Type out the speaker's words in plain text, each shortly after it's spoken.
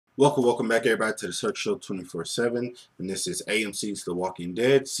Welcome back everybody to the Search Show 24/7, and this is AMC's The Walking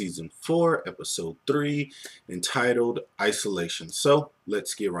Dead Season 4, Episode 3, entitled Isolation. So,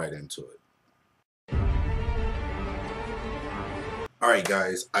 let's get right into it. Alright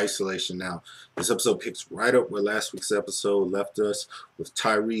guys, Isolation now. This episode picks right up where last week's episode left us, with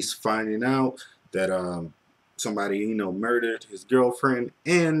Tyrese finding out that somebody, murdered his girlfriend,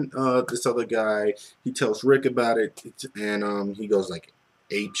 and this other guy, he tells Rick about it, and he goes like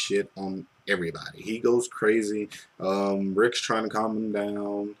ape shit on everybody. He goes crazy. Rick's trying to calm him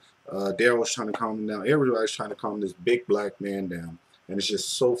down. Daryl's trying to calm him down. Everybody's trying to calm this big black man down. And it's just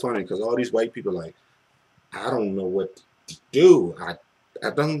so funny because all these white people are like, I don't know what to do. I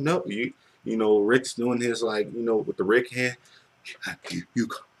don't know. Rick's doing his with the Rick hand. You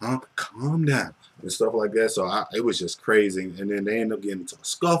calm down and stuff like that. So it was just crazy. And then they end up getting into a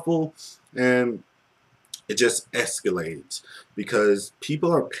scuffle, and it just escalates because people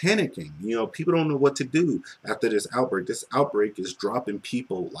are panicking. People don't know what to do after this outbreak. This outbreak is dropping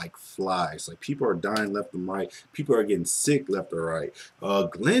people like flies. Like, people are dying left and right. People are getting sick left and right.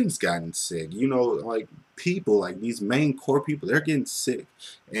 Glenn's gotten sick. People, like these main core people, they're getting sick,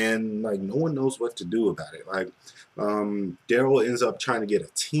 and like no one knows what to do about it. Daryl ends up trying to get a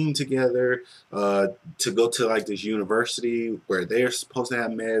team together to go to like this university where they're supposed to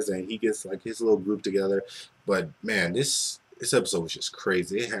have meds, and he gets like his little group together. But man, this episode was just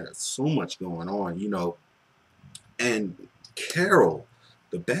crazy. It had so much going on, and Carol,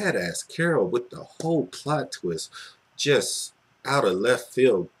 the badass Carol, with the whole plot twist, just out of left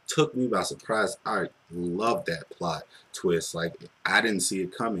field, took me by surprise. I love that plot twist. Like, I didn't see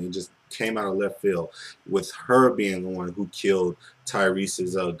it coming. It just came out of left field, with her being the one who killed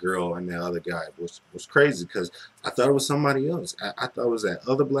Tyrese's girl and the other guy. Was crazy because I thought it was somebody else. I thought it was that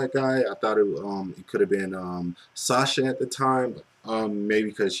other black guy. I thought it could have been Sasha at the time. Maybe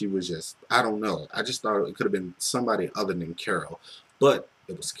because she was just, I don't know. I just thought it could have been somebody other than Carol. But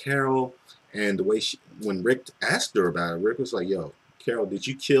it was Carol, and the way when Rick asked her about it, Rick was like, yo, Carol, did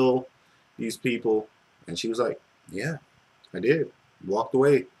you kill these people? And she was like, yeah, I did. Walked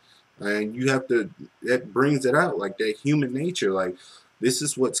away. And you have to, that brings it out, like that human nature. Like, this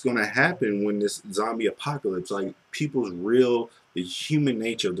is what's going to happen when this zombie apocalypse, like the human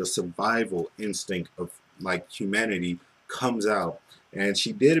nature, the survival instinct of like humanity comes out. And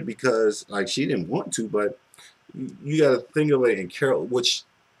she did it because like she didn't want to, but you got to think of it in Carol, which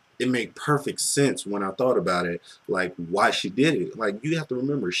it made perfect sense when I thought about it, like why she did it. Like, you have to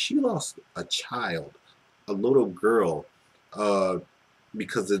remember, she lost a child, a little girl,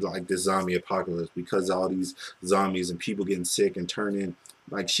 because of like the zombie apocalypse, because of all these zombies and people getting sick and turning.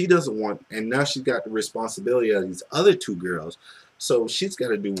 Like, she doesn't want, and now she's got the responsibility of these other two girls, so she's got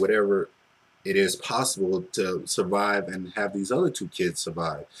to do whatever it is possible to survive and have these other two kids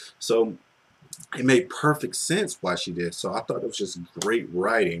survive. So it made perfect sense why she did. So I thought it was just great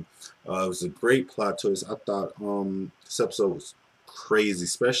writing. It was a great plot twist. I thought this episode was crazy,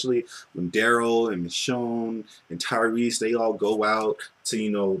 especially when Daryl and Michonne and Tyrese, they all go out to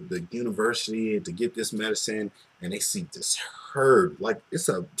the university to get this medicine, and they see this herd, like it's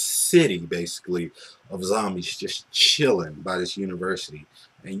a city basically of zombies just chilling by this university,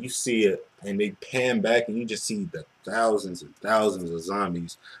 and you see it, and they pan back and you just see the thousands and thousands of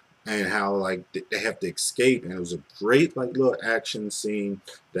zombies, and how like they have to escape. And it was a great like little action scene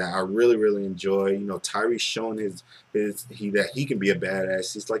that I really enjoy. Tyrese showing that he can be a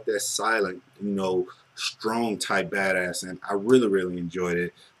badass. He's like that silent, strong type badass, and I really enjoyed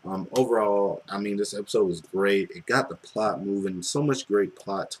it. Overall, I mean, this episode was great. It got the plot moving. So much great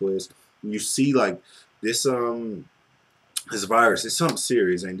plot twist. You see like this virus is something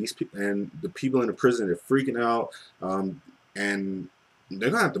serious, and these people and the people in the prison are freaking out, and they're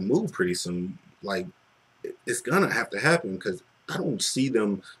gonna have to move pretty soon. Like, it's gonna have to happen, because I don't see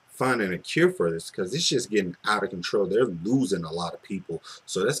them finding a cure for this, because it's just getting out of control. They're losing a lot of people,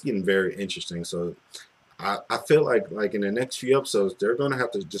 so that's getting very interesting. So I feel like in the next few episodes they're gonna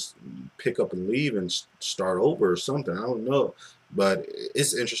have to just pick up and leave and start over or something. I don't know, but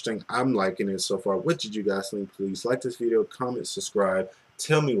it's interesting. I'm liking it so far. What did you guys think? Please like this video, comment, subscribe,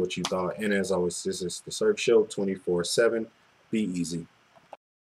 tell me what you thought, and as always, this is the Search Show 24/7. Be easy.